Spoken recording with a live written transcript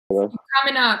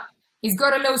coming up. He's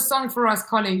got a little song for us,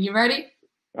 Colin. You ready?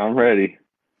 I'm ready.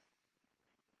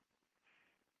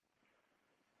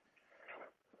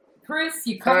 Chris,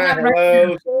 you coming up right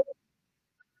now.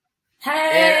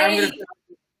 Hey.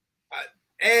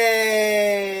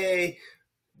 Hey.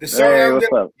 The song I'm going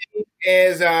to sing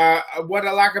is What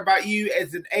I Like About You.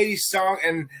 It's an 80s song,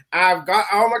 and I've got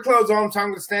all my clothes on, so I'm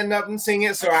going to stand up and sing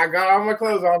it. So I got all my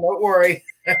clothes on. Don't worry.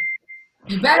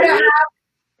 You better have.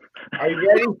 Are you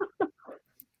ready?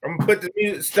 I'm going to put the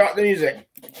music, start the music.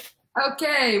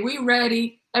 Okay, we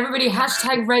ready. Everybody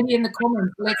hashtag ready in the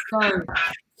comments. Let's go.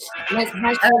 Let's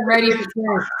hashtag ready for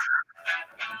Chris.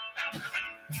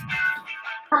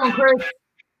 Come on, Chris.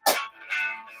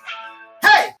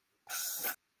 Hey!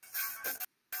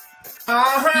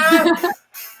 Uh-huh.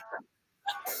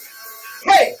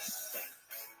 Hey!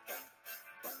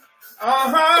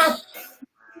 Uh-huh.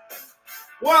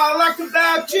 What I like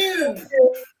about you.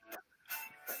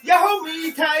 You hold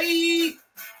me tight.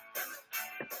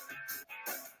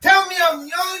 Tell me I'm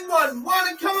the only one.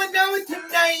 Wanna come and know it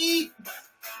tonight.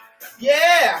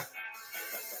 Yeah.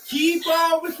 Keep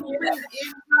on whispering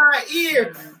in my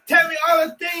ear. Tell me all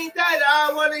the things that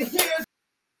I want to hear.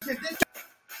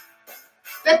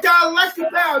 That's all I like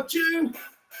about you.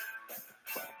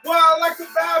 What I like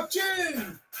about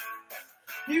you.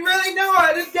 You really know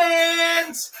how to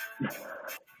dance.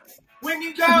 When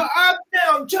you go up,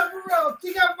 down, jump around,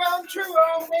 think I found true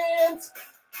romance.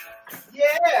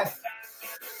 Yeah.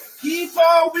 Keep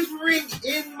on whispering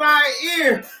in my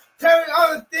ear. Tell me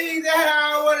all the things that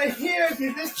I want to hear,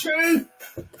 because it's true.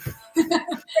 That's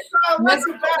all I like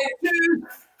about you.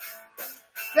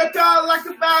 That's all I like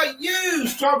about you.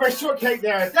 Strawberry shortcake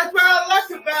there. That's what I like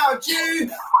about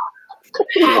you.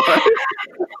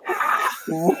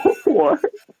 What?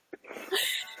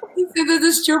 He said there's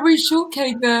a strawberry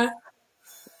shortcake there.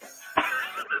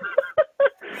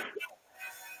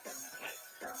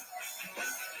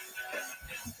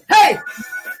 Hey!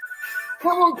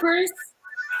 Come on, Chris.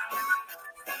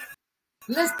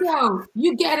 Let's go.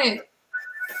 You get it.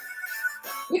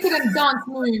 Look at them dance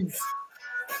moves.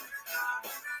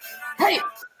 Hey.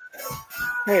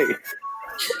 Hey.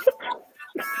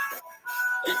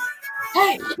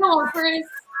 Hey, come on, Chris.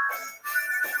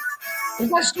 We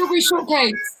got strawberry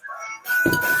shortcakes.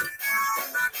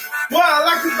 What I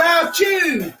like about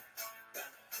you.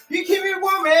 You keep me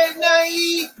warm at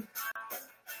night.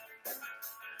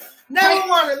 Never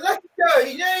want to let you go.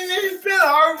 You don't even feel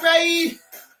alright.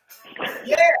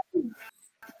 Yeah.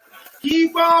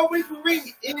 Keep on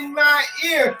whispering in my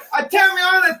ear. Tell me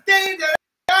all the things that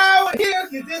I want to hear,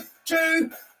 because it's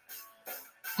true.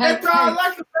 That's all I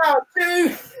like about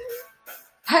you.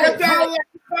 That's all I like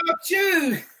about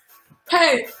you.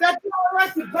 Hey. That's all I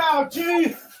like about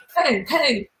you. Hey,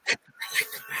 hey. I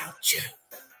like about you.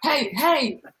 Hey,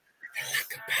 hey. I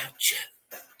like about you.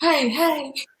 Hey,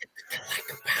 hey. I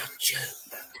like about you.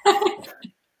 I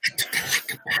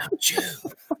like about you.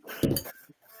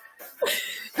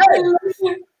 Hey,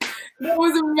 that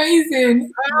was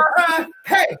amazing.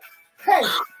 Hey, hey,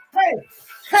 hey,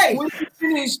 hey. When you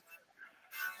finished,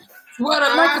 what I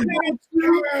like about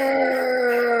you.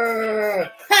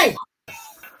 Hey.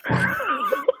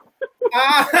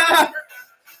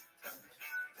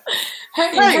 Hey,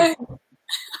 hey.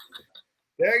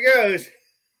 There it goes.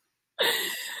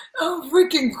 Oh,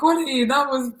 freaking quality. That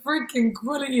was freaking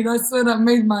quality. I swear that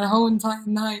made my whole entire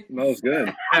night. That was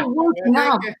good. I'm working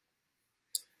out.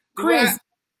 Chris,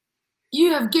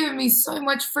 you have given me so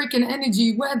much freaking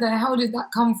energy. Where the hell did that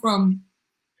come from?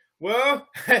 Well,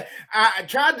 I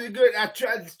tried to do good. I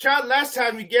tried last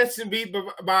time you guessed and beat, but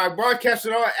my broadcast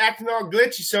was all acting all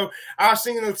glitchy. So I was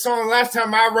singing the song last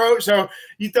time I wrote. So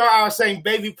you thought I was saying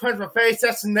 "Baby Punch My Face."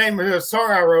 That's the name of the song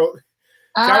I wrote.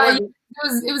 So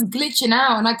it was glitching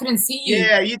out, and I couldn't see you.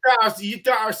 Yeah, you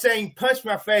thought I was saying "Punch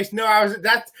My Face." No, I was.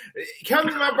 That's come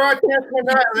to my broadcast one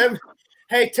night.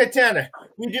 Hey, Tatiana,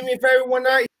 will you do me a favor one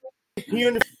night?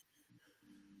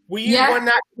 Will you one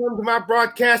night come to my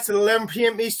broadcast at 11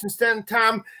 p.m. Eastern Standard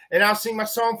Time, and I'll sing my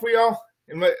song for y'all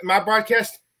in my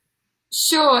broadcast?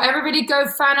 Sure. Everybody go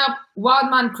fan up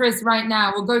Wildman Chris right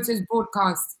now. We'll go to his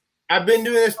broadcast. I've been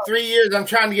doing this 3 years. I'm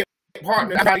trying to get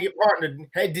partnered.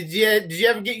 Hey, did you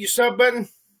ever get your sub button?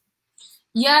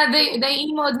 Yeah, they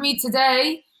emailed me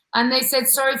today, and they said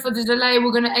sorry for the delay.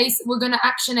 We're gonna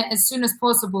action it as soon as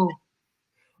possible.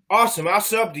 Awesome. I'll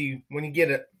sub to you when you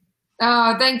get it.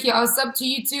 Oh, thank you. I'll sub to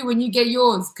you too when you get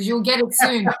yours, because you'll get it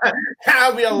soon.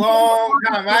 That'll be a long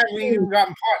time. I haven't even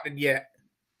gotten partnered yet.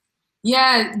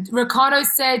 Yeah, Ricardo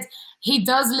said he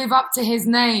does live up to his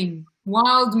name.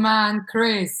 Wildman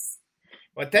Chris.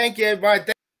 Well, thank you,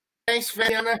 everybody. Thanks,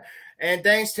 Tatiana. And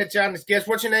thanks, Tatiana's guest.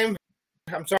 What's your name?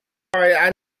 I'm sorry.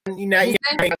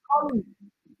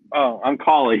 Oh, I'm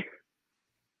Collie.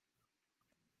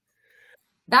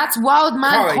 That's Wild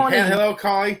Man Collie. Hello,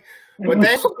 Collie. Well,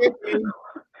 thanks for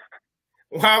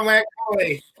Wild Man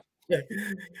Collie.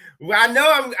 Well, I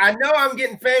know I'm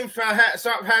getting famous for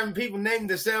start having people name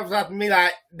themselves after me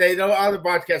like they know other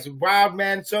podcasts. Wild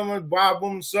Man, someone, Wild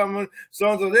Woman, someone,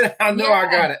 so then I know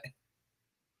I got it.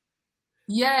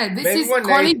 Yeah, this is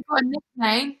Collie's got a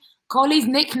nickname. Collie's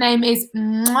nickname is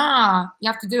Mwah. You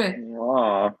have to do it.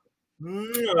 Mwah.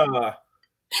 Mwah.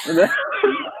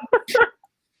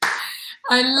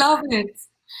 I love it.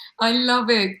 I love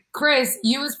it. Chris,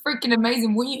 you was freaking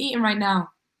amazing. What are you eating right now?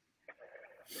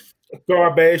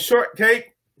 Strawberry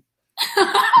shortcake. And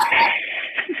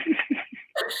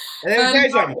let me tell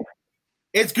you something.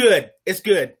 It's good. It's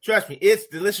good. Trust me. It's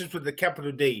delicious with the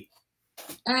capital D.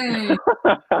 Hey,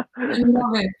 I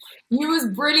love it. You was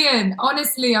brilliant.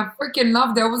 Honestly, I freaking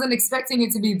loved it. I wasn't expecting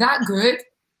it to be that good.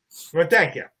 Well,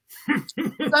 thank you. So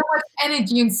much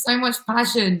energy and so much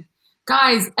passion.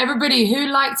 Guys, everybody who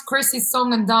liked Chris's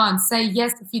song and dance, say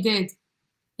yes if you did.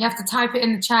 You have to type it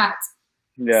in the chat.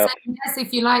 Yeah. Say yes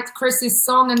if you liked Chris's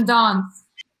song and dance.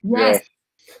 Yes.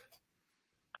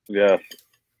 Yes.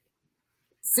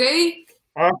 See?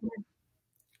 Awesome.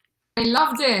 I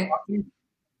loved it.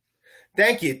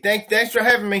 Thank you. Thanks for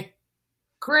having me.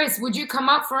 Chris, would you come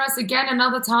up for us again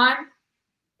another time?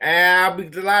 I'll be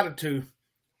delighted to.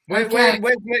 When's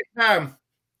next time?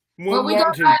 Well, we go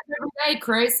live every day,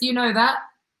 Chris. You know that.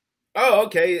 Oh,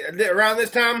 okay. Around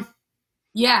this time?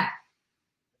 Yeah.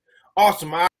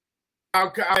 Awesome. I'll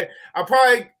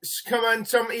probably come on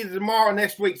either tomorrow or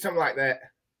next week, something like that.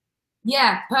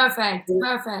 Yeah, perfect.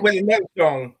 Perfect.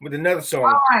 With another song.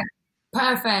 All right.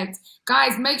 Perfect.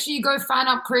 Guys, make sure you go fan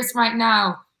up Chris right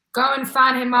now. Go and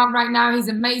fan him out right now. He's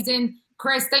amazing.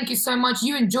 Chris, thank you so much.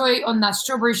 You enjoy on that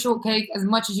strawberry shortcake as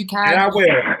much as you can. And I will.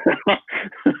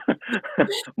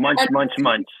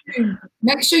 munch.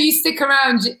 Make sure you stick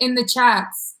around in the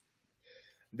chats.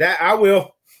 That I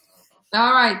will.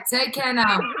 All right. Take care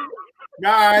now.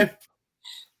 Bye.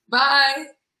 Bye.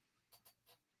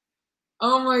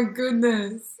 Oh my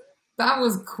goodness. That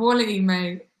was quality,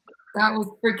 mate. That was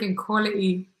freaking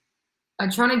quality.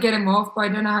 I'm trying to get him off, but I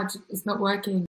don't know how to. It's not working.